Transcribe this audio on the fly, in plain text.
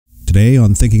Today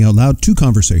on Thinking Out Loud, two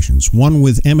conversations. One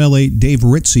with MLA Dave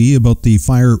Ritcey about the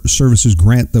fire services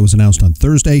grant that was announced on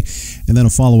Thursday, and then a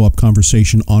follow-up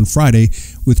conversation on Friday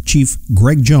with Chief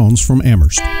Greg Jones from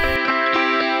Amherst.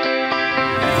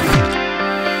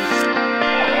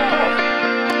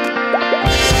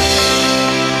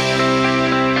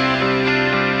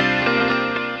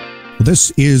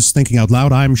 This is Thinking Out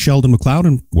Loud. I'm Sheldon McLeod,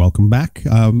 and welcome back.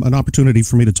 An opportunity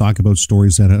for me to talk about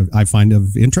stories that I find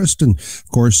of interest. And, of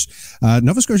course,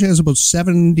 Nova Scotia has about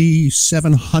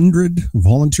 7,700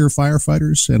 volunteer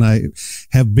firefighters, and I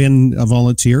have been a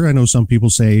volunteer. I know some people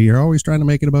say, you're always trying to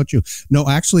make it about you. No,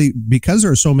 actually, because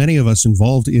there are so many of us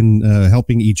involved in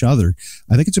helping each other,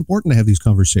 I think it's important to have these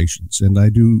conversations, and I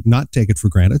do not take it for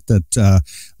granted that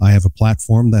I have a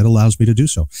platform that allows me to do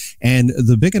so. And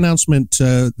the big announcement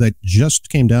that just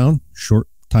came down short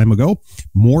time ago,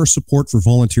 more support for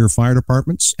volunteer fire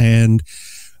departments. And,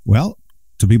 well,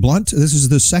 to be blunt, this is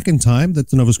the second time that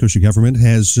the Nova Scotia government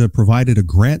has provided a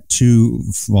grant to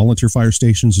volunteer fire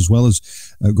stations as well as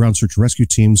ground search and rescue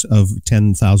teams of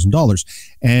 $10,000.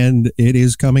 And it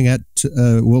is coming at,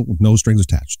 well, no strings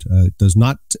attached. It does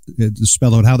not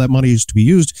spell out how that money is to be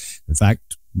used. In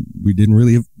fact, we didn't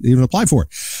really even apply for it.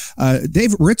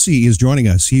 Dave Ritcey is joining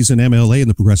us. He's an MLA in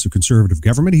the Progressive Conservative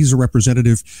government. He's a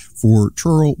representative for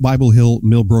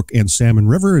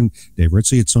Truro-BibleHill-Millbrook-SalmonRiver. And Dave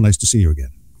Ritcey, it's so nice to see you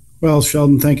again. Well,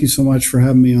 Sheldon, thank you so much for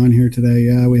having me on here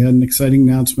today. We had an exciting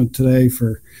announcement today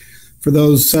for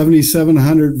those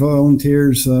 7,700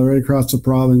 volunteers right across the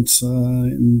province,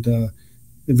 and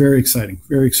very exciting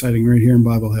right here in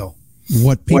Bible Hill.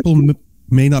 What people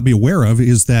may not be aware of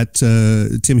is that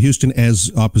Tim Houston, as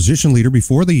opposition leader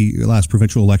before the last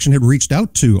provincial election, had reached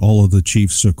out to all of the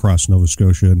chiefs across Nova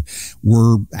Scotia and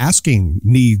were asking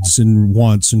needs and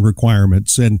wants and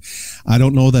requirements. And I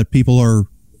don't know that people are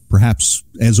perhaps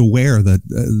as aware that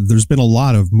there's been a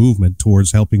lot of movement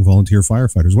towards helping volunteer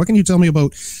firefighters. What can you tell me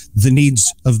about the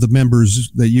needs of the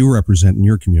members that you represent in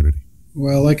your community?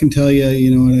 Well, I can tell you,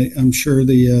 and I'm sure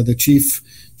the Chief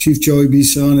Joey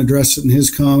Bisson addressed it in his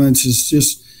comments, is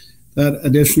just that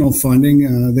additional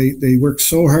funding. They work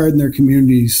so hard in their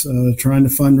communities trying to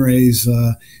fundraise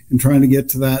and trying to get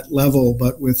to that level,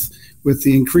 but with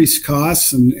the increased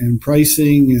costs and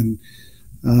pricing and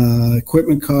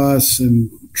equipment costs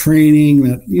and training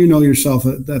that yourself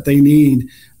that they need,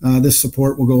 this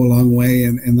support will go a long way,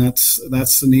 and that's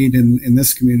the need in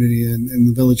this community and in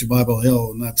the village of Bible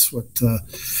Hill, and that's what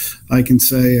I can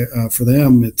say for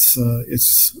them. It's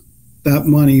that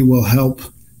money will help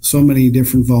so many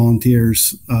different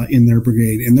volunteers in their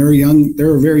brigade, and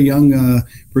they're a very young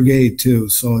brigade too,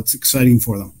 so it's exciting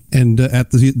for them. And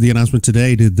at the announcement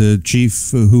today, did the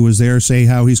chief who was there say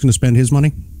how he's going to spend his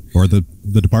money or the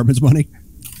department's money?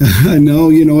 No,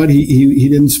 you know what? He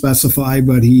didn't specify,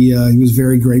 but he was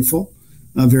very grateful,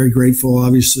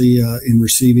 obviously, in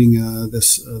receiving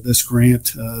this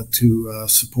grant to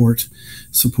support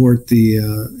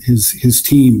his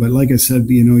team. But like I said,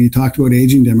 you talked about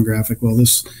aging demographic. Well,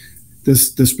 this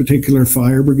particular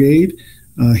fire brigade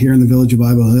here in the village of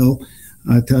Bible Hill,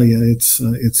 I tell you, it's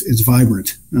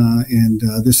vibrant, and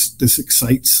this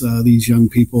excites these young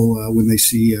people when they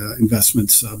see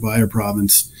investments by our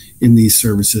province in these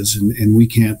services, and we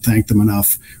can't thank them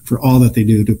enough for all that they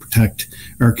do to protect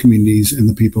our communities and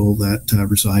the people that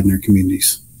reside in our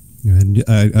communities. And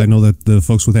I know that the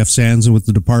folks with FSANS and with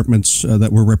the departments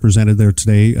that were represented there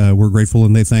today were grateful,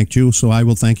 and they thanked you. So I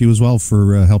will thank you as well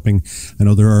for helping. I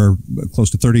know there are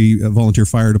close to 30 volunteer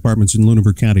fire departments in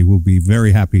Lunenburg County. We'll be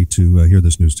very happy to hear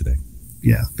this news today.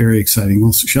 Yeah, very exciting.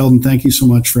 Well, Sheldon, thank you so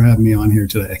much for having me on here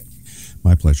today.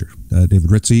 My pleasure.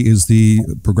 David Ritcey is the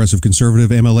Progressive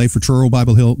Conservative MLA for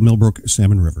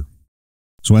Truro-Bible-Hill-Millbrook-SalmonRiver.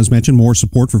 So as mentioned, more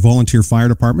support for volunteer fire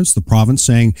departments. The province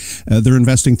saying they're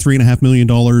investing $3.5 million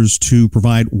to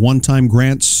provide one-time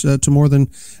grants to more than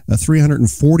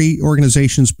 340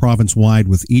 organizations province-wide,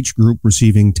 with each group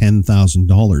receiving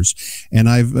 $10,000. And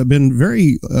I've been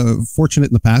very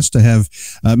fortunate in the past to have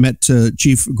met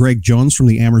Chief Greg Jones from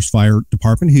the Amherst Fire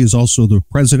Department. He is also the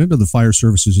president of the Fire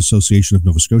Services Association of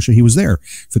Nova Scotia. He was there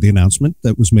for the announcement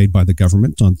that was made by the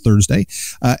government on Thursday.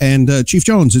 And Chief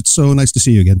Jones, it's so nice to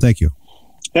see you again. Thank you.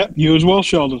 Yeah, you as well,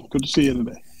 Sheldon. Good to see you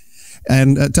today.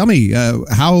 And tell me,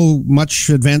 how much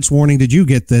advance warning did you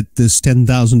get that this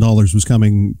 $10,000 was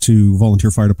coming to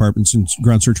volunteer fire departments and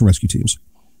ground search and rescue teams?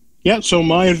 Yeah, so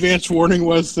my advance warning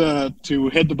was to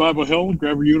head to Bible Hill,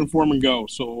 grab your uniform, and go.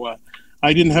 So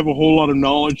I didn't have a whole lot of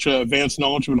knowledge, advanced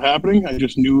knowledge of it happening. I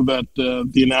just knew that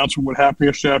the announcement would happen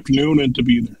yesterday afternoon and to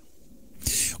be there.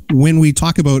 when we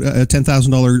talk about a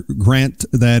 $10,000 grant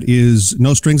that is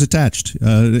no strings attached,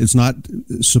 it's not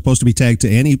supposed to be tagged to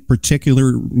any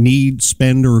particular need,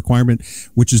 spend, or requirement,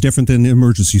 which is different than the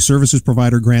emergency services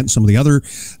provider grant, some of the other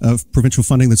provincial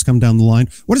funding that's come down the line.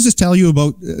 What does this tell you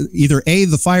about either A,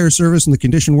 the fire service and the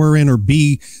condition we're in, or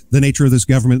B, the nature of this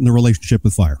government and the relationship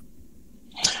with fire?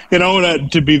 You know,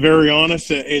 to be very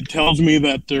honest, it tells me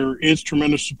that there is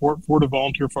tremendous support for the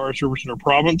volunteer fire service in our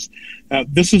province.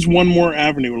 This is one more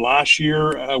avenue. Last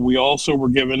year, we also were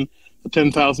given a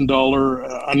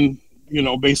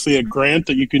 $10,000, basically a grant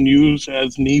that you can use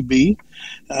as need be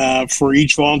for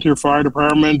each volunteer fire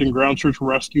department and ground search and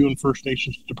rescue and First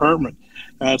Nations department.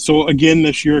 So again,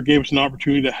 this year it gave us an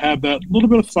opportunity to have that little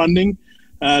bit of funding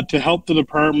to help the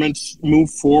departments move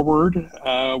forward.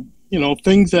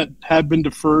 Things that had been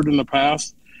deferred in the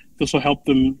past, this will help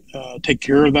them take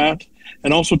care of that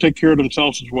and also take care of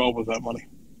themselves as well with that money.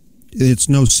 It's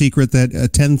no secret that a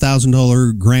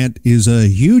 $10,000 grant is a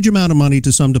huge amount of money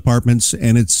to some departments,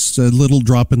 and it's a little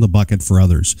drop in the bucket for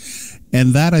others.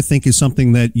 And that, I think, is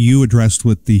something that you addressed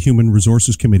with the Human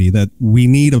Resources Committee, that we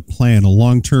need a plan, a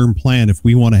long-term plan, if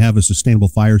we want to have a sustainable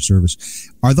fire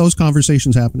service. Are those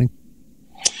conversations happening?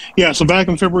 Yeah, so back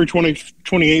on February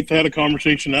 28th, I had a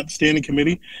conversation at the standing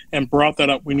committee and brought that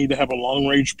up. We need to have a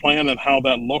long-range plan and how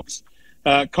that looks.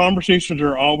 Conversations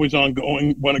are always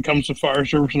ongoing when it comes to fire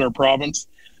service in our province.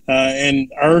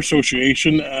 And our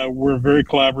association, we're very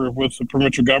collaborative with the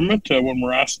provincial government when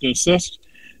we're asked to assist.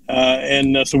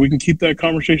 So we can keep that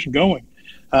conversation going.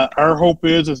 Our hope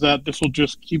is that this will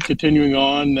just keep continuing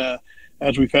on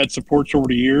as we've had supports over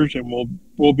the years, and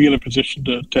we'll be in a position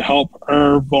to help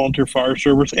our volunteer fire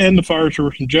service and the fire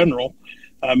service in general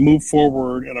move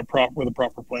forward with a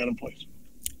proper plan in place.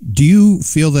 Do you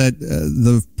feel that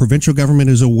the provincial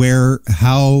government is aware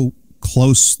how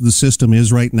close the system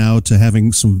is right now to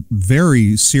having some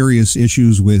very serious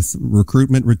issues with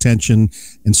recruitment, retention,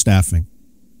 and staffing?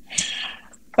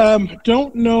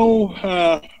 Don't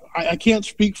know. I can't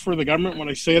speak for the government when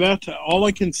I say that. All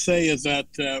I can say is that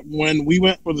when we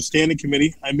went with the standing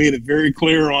committee, I made it very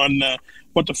clear on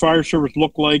what the fire service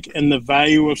looked like and the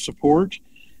value of support.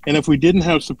 And if we didn't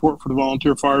have support for the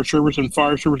volunteer fire service and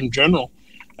fire service in general,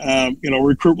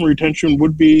 recruitment retention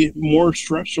would be more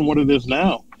stretched than what it is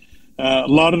now. A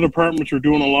lot of departments are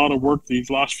doing a lot of work these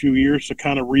last few years to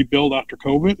kind of rebuild after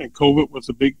COVID, and COVID was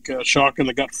a big shock in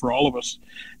the gut for all of us.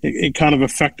 It kind of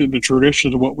affected the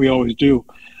traditions of what we always do.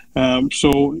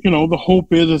 The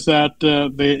hope is that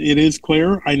it is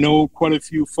clear. I know quite a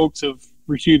few folks have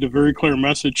received a very clear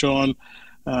message on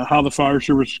how the fire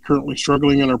service is currently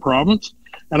struggling in our province.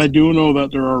 And I do know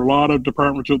that there are a lot of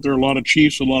departments out there, a lot of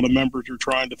chiefs, a lot of members are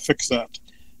trying to fix that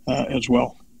as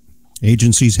well.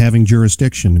 Agencies having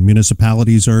jurisdiction.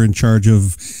 Municipalities are in charge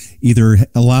of either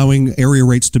allowing area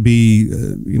rates to be,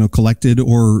 collected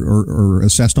or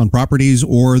assessed on properties,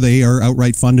 or they are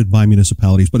outright funded by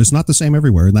municipalities. But it's not the same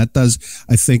everywhere, and that does,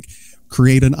 I think,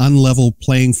 create an unlevel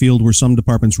playing field where some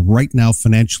departments right now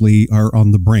financially are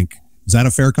on the brink. Is that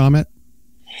a fair comment?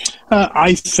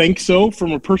 I think so.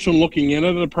 From a person looking in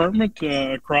at a department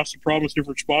across the province,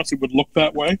 different spots, it would look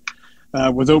that way.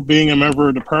 Without being a member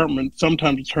of a department,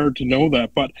 sometimes it's hard to know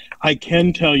that. But I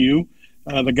can tell you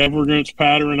the governance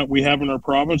pattern that we have in our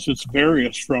province, it's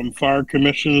various, from fire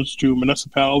commissions to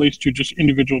municipalities to just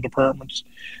individual departments.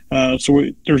 So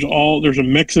there's a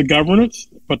mix of governance,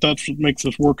 but that's what makes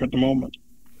us work at the moment.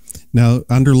 Now,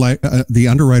 the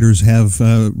underwriters have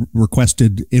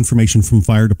requested information from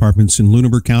fire departments in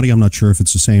Lunenburg County. I'm not sure if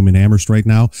it's the same in Amherst right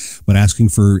now, but asking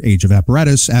for age of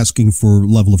apparatus, asking for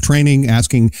level of training,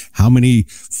 asking how many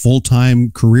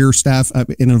full-time career staff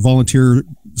in a volunteer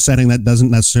setting. That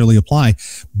doesn't necessarily apply,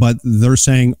 but they're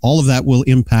saying all of that will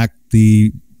impact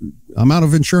the amount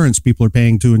of insurance people are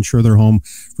paying to insure their home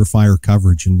for fire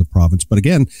coverage in the province. But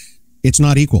again, it's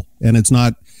not equal, and it's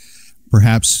not,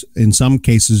 perhaps in some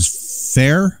cases,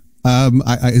 fair. I'm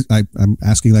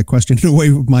asking that question in a way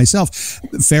myself.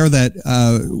 Fair that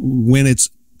when it's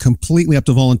completely up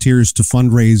to volunteers to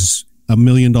fundraise $1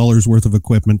 million worth of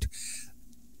equipment,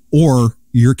 or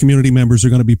your community members are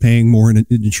going to be paying more in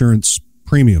insurance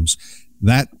premiums,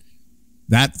 that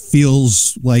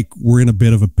feels like we're in a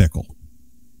bit of a pickle.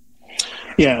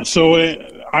 Yeah. So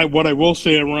what I will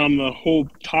say around the whole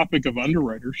topic of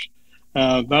underwriters,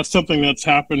 that's something that's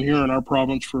happened here in our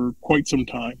province for quite some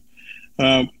time.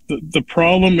 The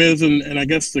problem is, and I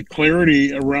guess the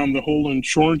clarity around the whole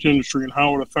insurance industry and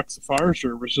how it affects the fire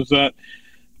service, is that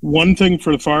one thing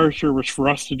for the fire service for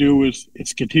us to do is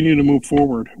continue to move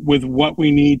forward with what we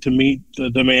need to meet the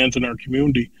demands in our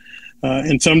community.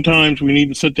 And sometimes we need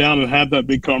to sit down and have that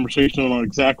big conversation on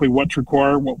exactly what's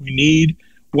required, what we need,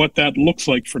 what that looks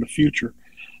like for the future.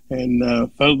 And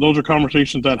those are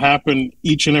conversations that happen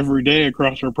each and every day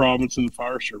across our province in the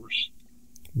fire service.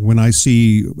 When I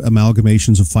see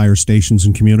amalgamations of fire stations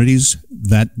and communities,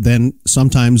 that then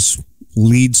sometimes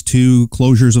leads to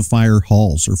closures of fire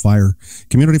halls or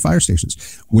community fire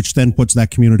stations, which then puts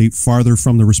that community farther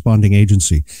from the responding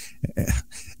agency.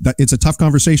 It's a tough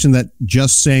conversation. That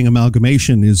just saying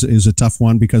amalgamation is a tough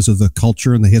one because of the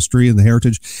culture and the history and the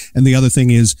heritage. And the other thing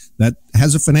is that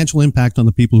has a financial impact on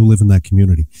the people who live in that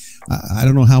community. I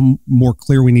don't know how more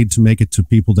clear we need to make it to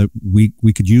people that we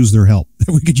could use their help,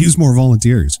 that we could use more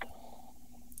volunteers.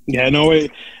 Yeah, no,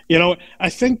 I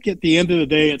think at the end of the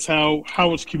day, it's how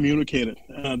it's communicated.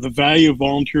 The value of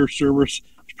volunteer service,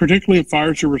 particularly in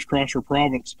fire service across our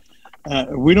province.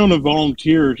 We don't have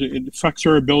volunteers. It affects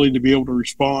our ability to be able to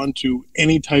respond to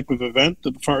any type of event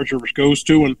that the fire service goes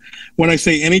to. And when I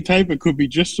say any type, it could be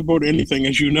just about anything.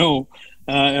 As you know,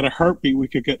 at a heartbeat, we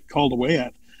could get called away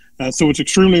at. So it's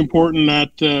extremely important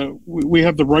that we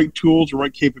have the right tools, the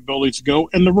right capabilities to go,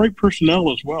 and the right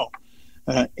personnel as well.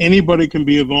 Anybody can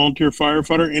be a volunteer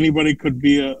firefighter. Anybody could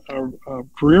be a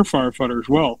career firefighter as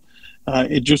well.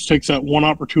 It just takes that one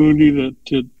opportunity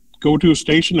to go to a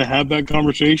station to have that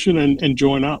conversation and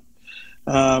join up.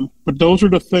 But those are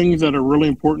the things that are really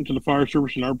important to the fire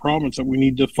service in our province that we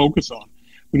need to focus on.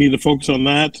 We need to focus on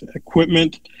that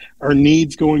equipment, our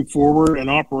needs going forward, and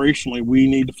operationally, we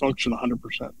need to function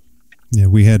 100%. Yeah,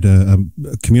 we had a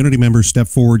community member step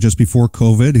forward just before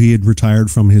COVID. He had retired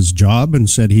from his job and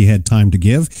said he had time to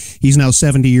give. He's now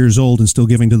 70 years old and still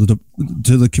giving to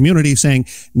the community, saying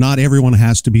not everyone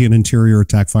has to be an interior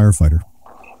attack firefighter.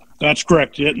 That's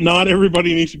correct. Not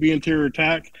everybody needs to be interior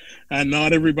attack, and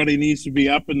not everybody needs to be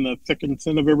up in the thick and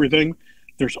thin of everything.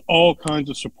 There's all kinds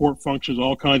of support functions,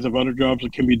 all kinds of other jobs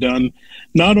that can be done,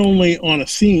 not only on a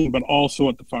scene, but also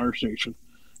at the fire station.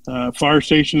 Fire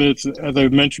station, is, as I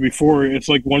mentioned before, it's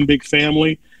like one big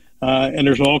family, and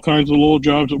there's all kinds of little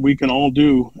jobs that we can all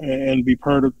do and be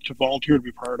part of, to volunteer to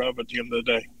be part of at the end of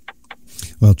the day.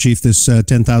 Well, Chief, this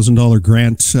 $10,000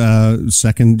 grant,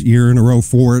 second year in a row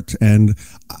for it, and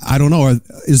I don't know,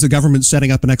 is the government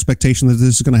setting up an expectation that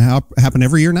this is going to happen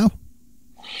every year now?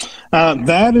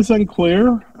 That is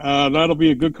unclear. That'll be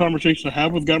a good conversation to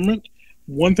have with government.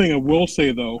 One thing I will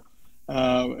say, though,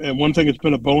 and one thing that's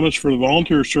been a bonus for the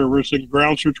volunteer service and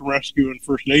ground search and rescue and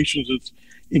First Nations,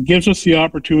 it gives us the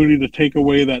opportunity to take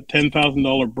away that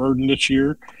 $10,000 burden this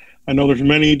year. I know there's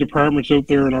many departments out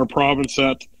there in our province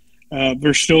that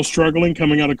they're still struggling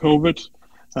coming out of COVID.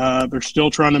 They're still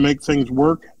trying to make things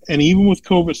work. And even with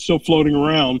COVID still floating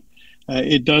around,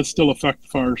 it does still affect the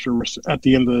fire service at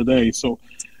the end of the day. So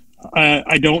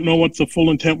I don't know what the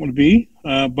full intent would be,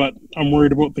 but I'm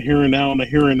worried about the here and now. And the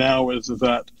here and now is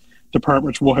that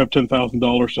departments will have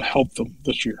 $10,000 to help them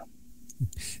this year.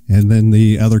 And then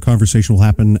the other conversation will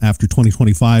happen after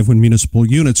 2025 when municipal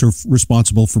units are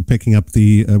responsible for picking up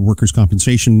the workers'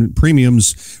 compensation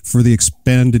premiums for the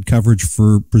expanded coverage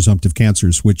for presumptive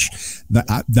cancers, which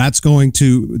that's going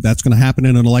to happen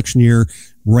in an election year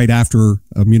right after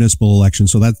a municipal election.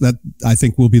 So that I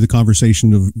think will be the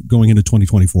conversation of going into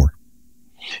 2024.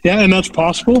 Yeah, and that's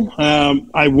possible.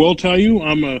 I will tell you,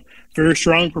 I'm a very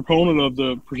strong proponent of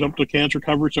the presumptive cancer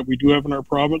coverage that we do have in our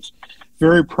province.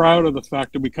 Very proud of the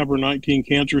fact that we cover 19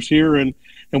 cancers here, and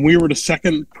we were the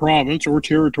second province or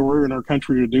territory in our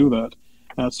country to do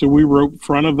that. So we were out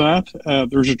front of that.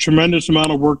 There's a tremendous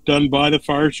amount of work done by the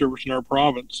fire service in our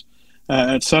province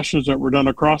at sessions that were done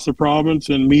across the province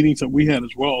and meetings that we had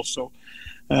as well. So,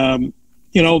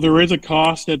 there is a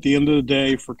cost at the end of the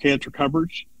day for cancer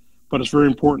coverage, but it's very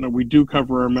important that we do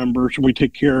cover our members and we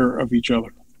take care of each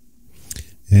other.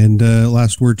 And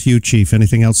last word to you, Chief.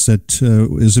 Anything else that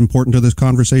is important to this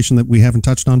conversation that we haven't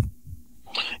touched on?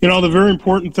 The very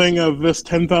important thing of this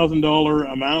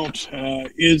 $10,000 amount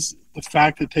is the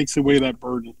fact that it takes away that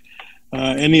burden.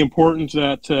 And the importance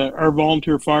that our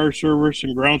volunteer fire service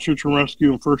and ground search and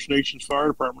rescue and First Nations fire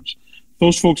departments,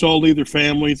 those folks all leave their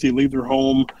families, they leave their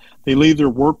home, they leave their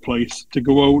workplace to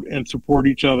go out and support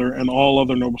each other and all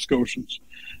other Nova Scotians.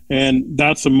 And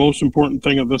that's the most important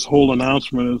thing of this whole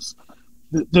announcement is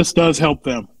this does help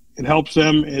them. It helps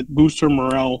them. It boosts their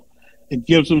morale. It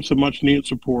gives them some much needed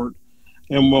support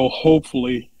and will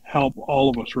hopefully help all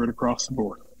of us right across the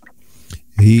board.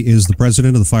 He is the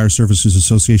president of the Fire Services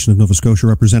Association of Nova Scotia,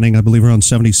 representing, I believe, around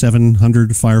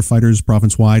 7,700 firefighters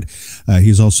province-wide.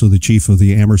 He's also the chief of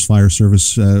the Amherst Fire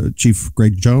Service, Chief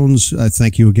Greg Jones.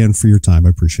 Thank you again for your time. I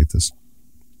appreciate this.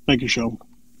 Thank you, Sheldon.